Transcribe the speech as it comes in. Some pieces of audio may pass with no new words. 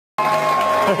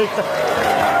Hi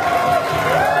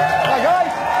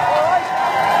guys, all right?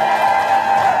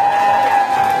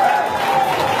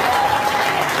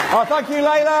 Oh, thank you,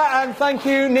 Layla, and thank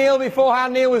you, Neil.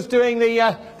 Beforehand, Neil was doing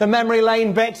the memory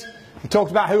lane bit. He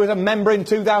talked about who was a member in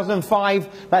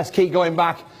 2005. Let's keep going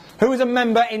back. Who was a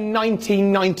member in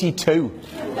 1992?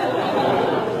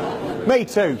 Me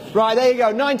too. Right, there you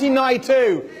go.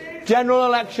 1992 general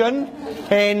election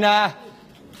in a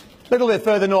little bit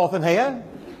further north than here.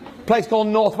 A place called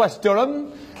North West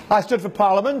Durham. I stood for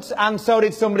Parliament, and so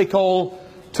did somebody called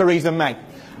Theresa May.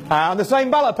 On the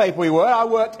same ballot paper we were. I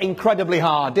worked incredibly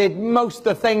hard, did most of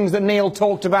the things that Neil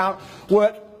talked about,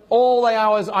 worked all the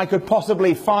hours I could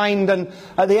possibly find, and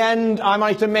at the end I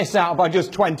managed to miss out by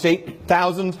just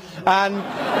 20,000, and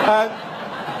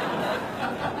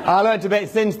I learnt a bit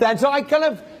since then. So I kind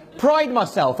of pride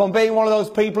myself on being one of those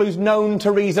people who's known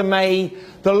Theresa May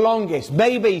the longest.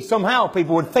 Maybe somehow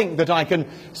people would think that I can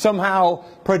somehow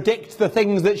predict the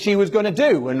things that she was going to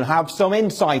do and have some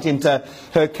insight into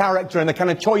her character and the kind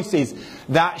of choices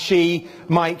that she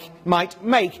might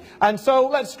make. And so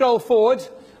let's scroll forward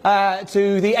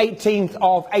to the 18th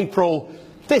of April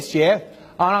this year,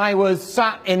 and I was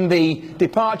sat in the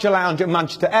departure lounge at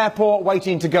Manchester Airport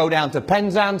waiting to go down to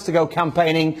Penzance to go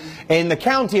campaigning in the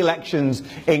county elections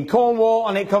in Cornwall,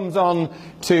 and it comes on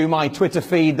to my Twitter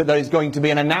feed that there is going to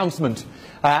be an announcement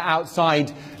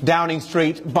outside Downing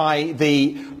Street by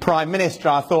the Prime Minister.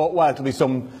 I thought, well, it'll be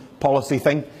some policy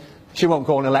thing. She won't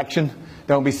call an election.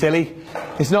 Don't be silly.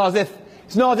 It's not as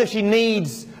if she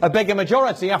needs a bigger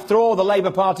majority. After all, the Labour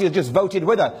Party has just voted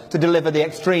with her to deliver the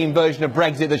extreme version of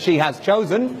Brexit that she has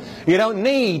chosen. You don't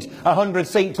need a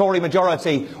 100-seat Tory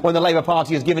majority when the Labour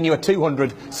Party has given you a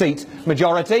 200-seat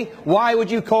majority. Why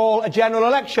would you call a general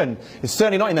election? It's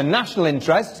certainly not in the national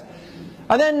interest.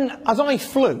 And then, as I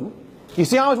flew, you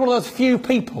see, I was one of those few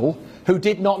people who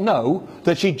did not know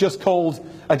that she'd just called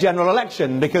a general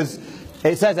election, because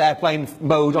it says airplane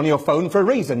mode on your phone for a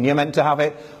reason. You're meant to have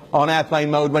it on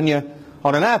airplane mode when you're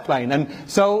on an airplane. And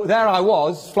so there I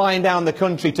was, flying down the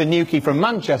country to Newquay from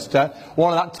Manchester,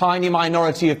 one of that tiny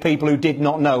minority of people who did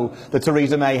not know that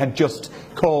Theresa May had just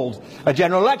called a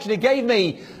general election. It gave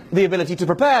me the ability to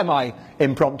prepare my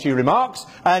impromptu remarks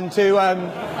and to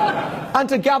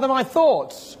gather my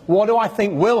thoughts. What do I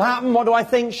think will happen? What do I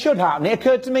think should happen? It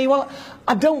occurred to me, well,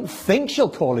 I don't think she'll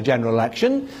call a general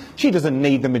election. She doesn't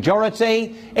need the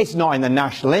majority. It's not in the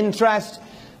national interest.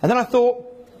 And then I thought,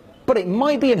 but it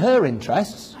might be in her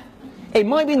interests. It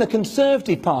might be in the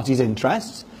Conservative Party's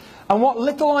interests. And what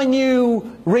little I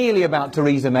knew really about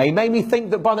Theresa May made me think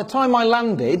that by the time I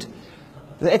landed,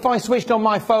 that if I switched on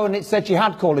my phone and it said she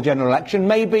had called a general election,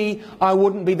 maybe I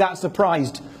wouldn't be that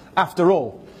surprised after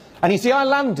all. And you see, I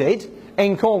landed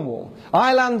in Cornwall.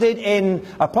 I landed in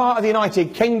a part of the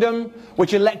United Kingdom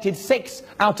which elected 6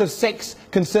 out of 6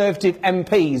 Conservative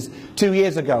MPs 2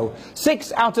 years ago.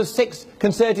 6 out of 6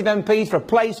 Conservative MPs for a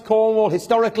place, Cornwall,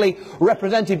 historically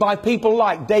represented by people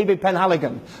like David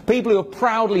Penhaligon, people who have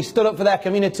proudly stood up for their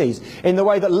communities in the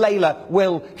way that Layla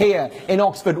will here in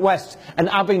Oxford West and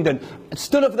Abingdon,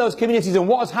 stood up for those communities. And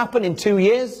what has happened in 2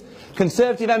 years?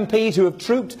 Conservative MPs who have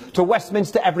trooped to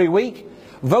Westminster every week,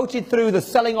 voted through the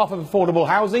selling off of affordable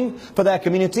housing for their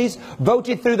communities,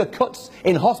 voted through the cuts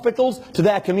in hospitals to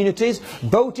their communities,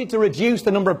 voted to reduce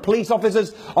the number of police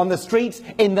officers on the streets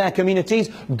in their communities,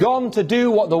 gone to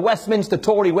do what the Westminster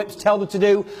Tory whips tell them to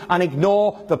do and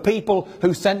ignore the people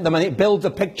who sent them. And it builds a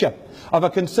picture of a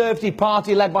Conservative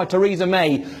Party led by Theresa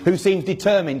May, who seems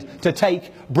determined to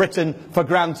take Britain for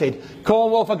granted.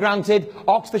 Cornwall for granted,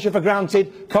 Oxfordshire for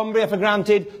granted, Cumbria for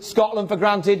granted, Scotland for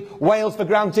granted, Wales for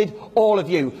granted, all of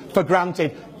you for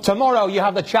granted. Tomorrow you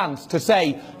have the chance to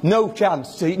say, no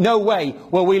chance, no way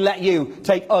will we let you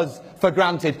take us for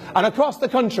granted. And across the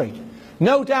country,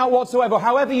 no doubt whatsoever,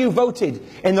 however you voted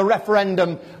in the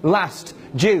referendum last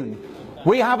June,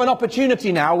 we have an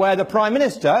opportunity now where the Prime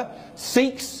Minister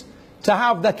seeks to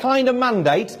have the kind of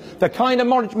mandate, the kind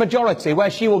of majority where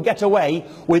she will get away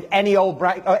with any old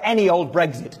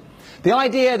Brexit. The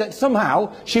idea that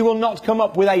somehow she will not come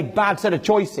up with a bad set of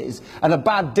choices and a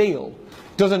bad deal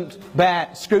doesn't bear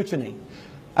scrutiny.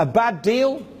 A bad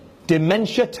deal?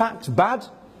 Dementia tax bad?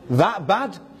 That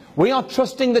bad? We are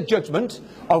trusting the judgment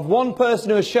of one person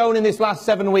who has shown in this last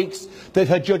 7 weeks that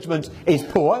her judgment is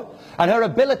poor, and her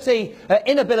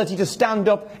inability to stand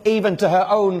up even to her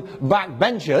own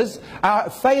backbenchers, our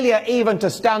failure even to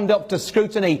stand up to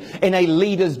scrutiny in a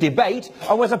leaders' debate,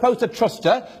 and we're supposed to trust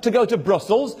her to go to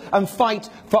Brussels and fight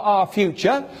for our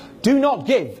future. Do not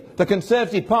give the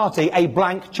Conservative Party a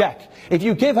blank cheque. If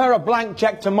you give her a blank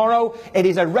cheque tomorrow, it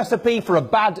is a recipe for a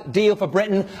bad deal for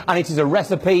Britain, and it is a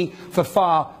recipe for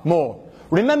far more.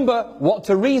 Remember what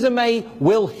Theresa May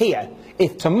will hear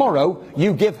if tomorrow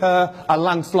you give her a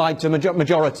landslide to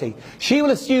majority. She will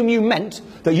assume you meant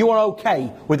that you are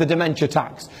okay with the dementia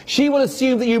tax. She will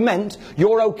assume that you meant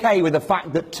you're okay with the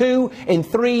fact that 2 in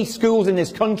 3 schools in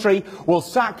this country will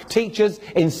sack teachers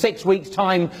in 6 weeks'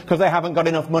 time because they haven't got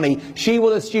enough money. She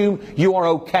will assume you are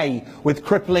okay with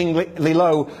cripplingly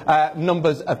low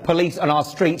numbers of police on our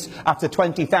streets after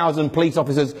 20,000 police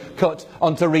officers cut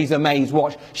on Theresa May's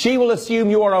watch. She will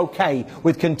assume you are okay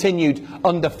with continued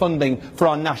underfunding for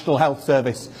our National Health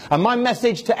Service. And my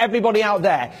message to everybody out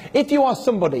there, if you are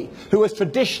somebody who has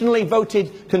traditionally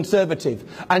voted Conservative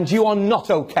and you are not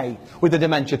okay with the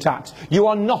dementia tax, you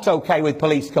are not okay with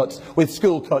police cuts, with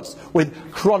school cuts, with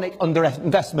chronic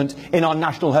underinvestment in our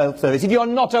National Health Service, if you are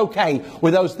not okay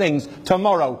with those things,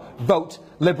 tomorrow vote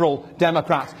Liberal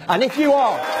Democrats. And if you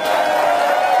are,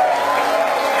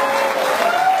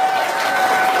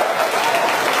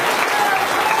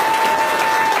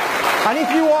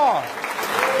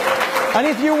 and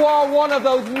if you are one of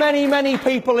those many, many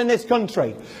people in this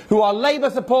country who are Labour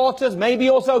supporters, maybe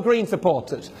also Green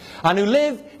supporters, and who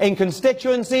live in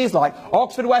constituencies like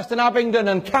Oxford, West and Abingdon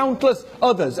and countless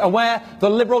others, and where the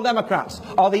Liberal Democrats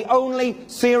are the only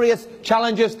serious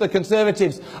challengers to the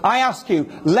Conservatives, I ask you,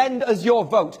 lend us your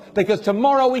vote, because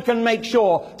tomorrow we can make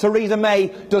sure Theresa May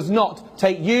does not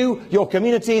take you, your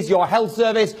communities, your health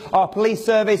service, our police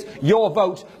service, your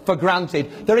vote for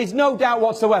granted. There is no doubt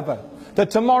whatsoever that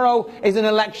tomorrow is an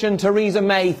election Theresa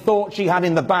May thought she had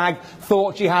in the bag,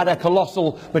 thought she had a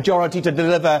colossal majority to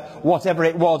deliver whatever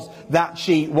it was that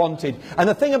she wanted. And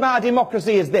the thing about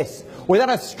democracy is this: without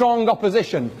a strong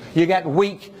opposition, you get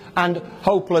weak and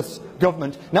hopeless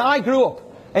government. Now, I grew up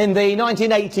in the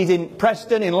 1980s in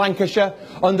Preston, in Lancashire,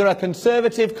 under a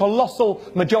Conservative colossal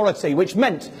majority, which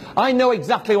meant I know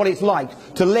exactly what it's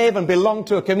like to live and belong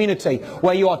to a community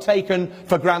where you are taken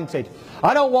for granted.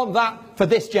 I don't want that for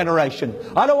this generation.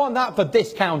 I don't want that for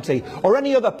this county or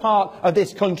any other part of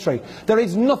this country. There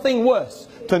is nothing worse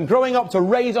than growing up to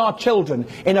raise our children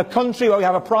in a country where we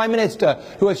have a Prime Minister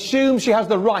who assumes she has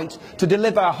the right to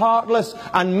deliver heartless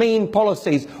and mean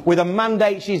policies with a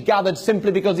mandate she's gathered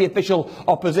simply because the official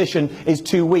opposition is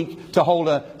too weak to hold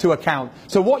her to account.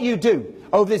 So what you do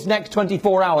over this next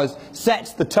 24 hours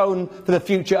sets the tone for the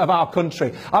future of our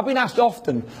country. I've been asked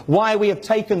often why we have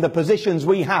taken the positions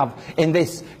we have in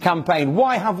this campaign.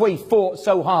 Why have we fought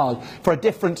so hard for a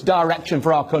different direction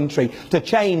for our country, to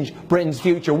change Britain's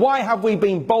future? Why have we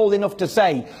been bold enough to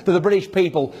say that the British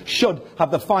people should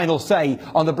have the final say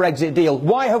on the Brexit deal?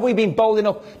 Why have we been bold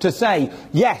enough to say,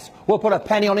 yes, we'll put a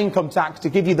penny on income tax to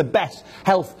give you the best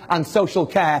health and social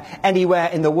care anywhere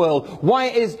in the world? Why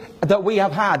it is that we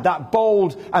have had that bold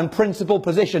and principled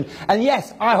position? And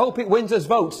yes, I hope it wins us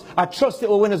votes. I trust it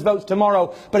will win us votes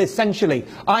tomorrow. But essentially,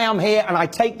 I am here and I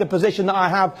take the position that I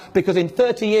have because in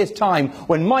 30 years' time,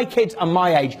 when my kids are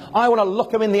my age, I want to look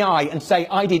them in the eye and say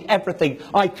I did everything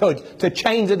I could to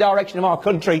change the direction of our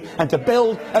country and to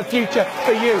build a future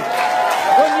for you.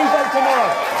 When you vote tomorrow,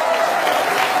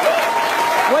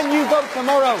 when you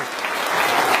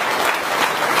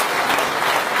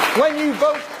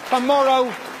vote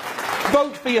tomorrow,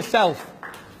 vote for yourself.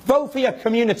 Vote for your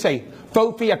community,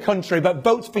 vote for your country, but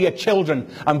vote for your children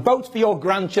and vote for your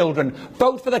grandchildren.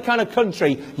 Vote for the kind of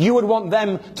country you would want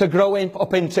them to grow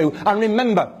up into. And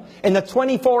remember, in the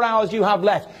 24 hours you have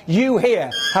left, you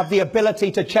here have the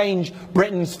ability to change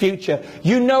Britain's future.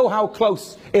 You know how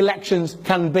close elections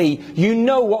can be. You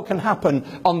know what can happen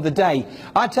on the day.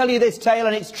 I tell you this tale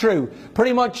and it's true.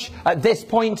 Pretty much at this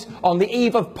point on the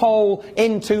eve of poll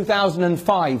in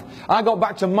 2005, I got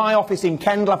back to my office in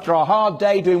Kendal after a hard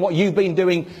day doing what you've been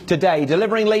doing today,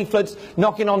 delivering leaflets,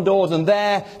 knocking on doors, and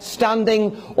there,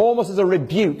 standing almost as a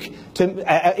rebuke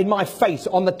in my face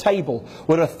on the table,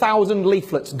 were 1,000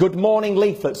 leaflets, good morning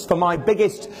leaflets for my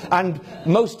biggest and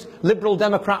most Liberal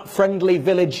Democrat friendly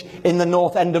village in the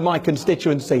north end of my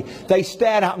constituency. They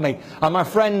stared at me and my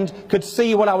friend could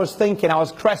see what I was thinking. I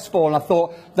was crestfallen. I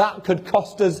thought that could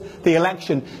cost us the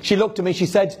election. She looked at me, she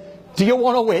said, "Do you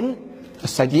want to win?" I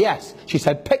said, "Yes." She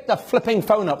said, "Pick the flipping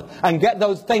phone up and get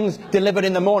those things delivered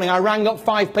in the morning." I rang up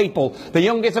 5 people, the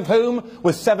youngest of whom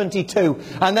was 72,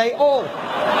 and they all,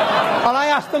 and I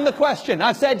asked them the question.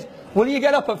 I said, "Will you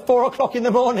get up at 4 o'clock in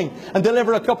the morning and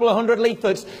deliver a couple of 100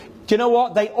 leaflets?" Do you know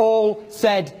what? They all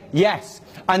said yes.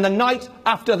 And the night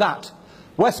after that,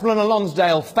 Westmoreland and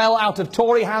Lonsdale fell out of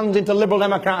Tory hands into Liberal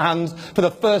Democrat hands for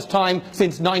the first time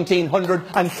since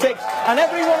 1906. And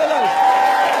every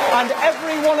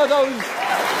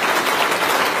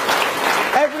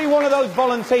one of those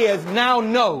volunteers now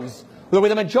knows with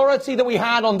the majority that we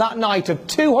had on that night of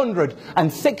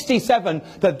 267,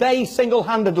 that they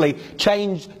single-handedly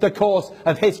changed the course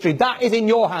of history. That is in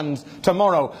your hands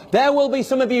tomorrow. There will be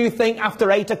some of you who think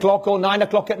after 8 o'clock or 9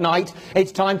 o'clock at night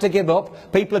it's time to give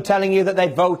up. People are telling you that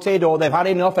they've voted or they've had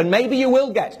enough, and maybe you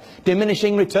will get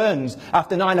diminishing returns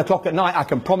after 9 o'clock at night. I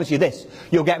can promise you this: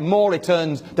 you'll get more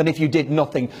returns than if you did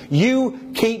nothing.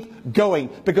 You keep going,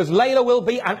 because Layla will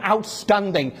be an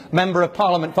outstanding Member of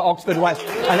Parliament for Oxford West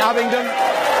and Abingdon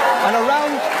and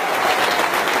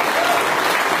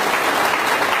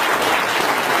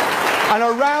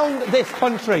around this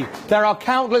country. There are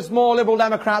countless more Liberal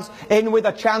Democrats in with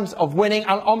a chance of winning,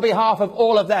 and on behalf of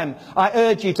all of them I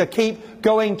urge you to keep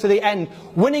going to the end.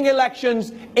 Winning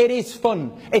elections, it is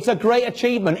fun. It's a great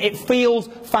achievement. It feels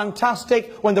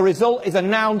fantastic when the result is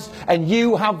announced and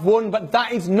you have won, but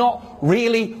that is not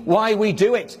really why we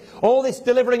do it. All this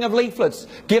delivering of leaflets,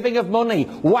 giving of money,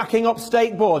 whacking up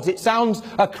state boards, it sounds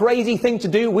a crazy thing to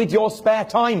do with your spare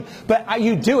time, but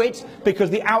you do it because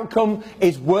the outcome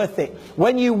is worth it.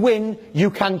 When you win,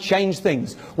 you can change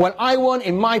things. When I won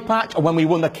in my patch, or when we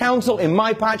won the council in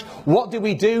my patch, what did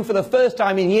we do? For the first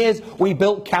time in years, we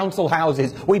built council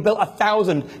houses. We built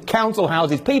 1,000 council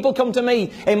houses. People come to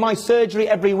me in my surgery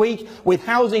every week with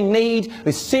housing need,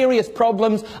 with serious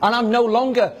problems, and I'm no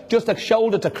longer just a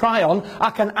shoulder to cry on. I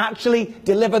can actually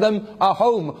deliver them a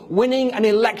home. Winning an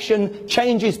election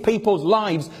changes people's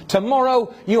lives.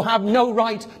 Tomorrow, you have no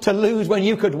right to lose when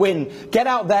you could win. Get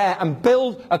out there and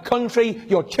build a country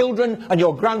your children and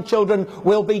your grandchildren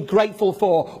will be grateful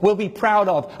for, will be proud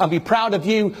of, and be proud of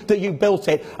you that you built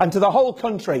it. And to the whole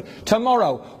country,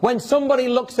 tomorrow, when somebody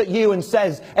looks at you and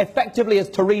says, effectively as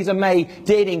Theresa May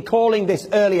did in calling this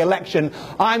early election,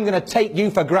 I'm going to take you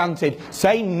for granted,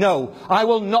 say no. I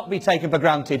will not be taken for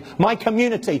granted. My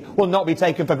community will not be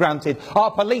taken for granted.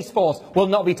 Our police force will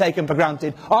not be taken for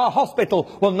granted. Our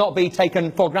hospital will not be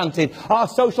taken for granted. Our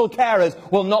social carers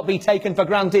will not be taken for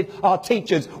granted. Our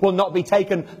teachers will not be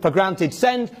taken for granted.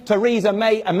 Send Theresa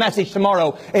May a message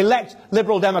tomorrow. Elect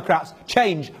Liberal Democrats.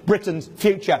 Change Britain's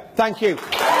future. Thank you.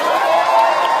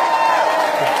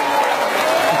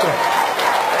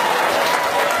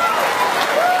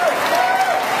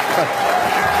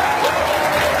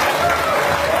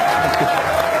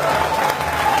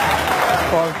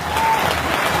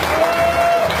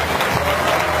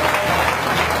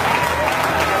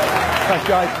 Thanks,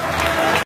 guys.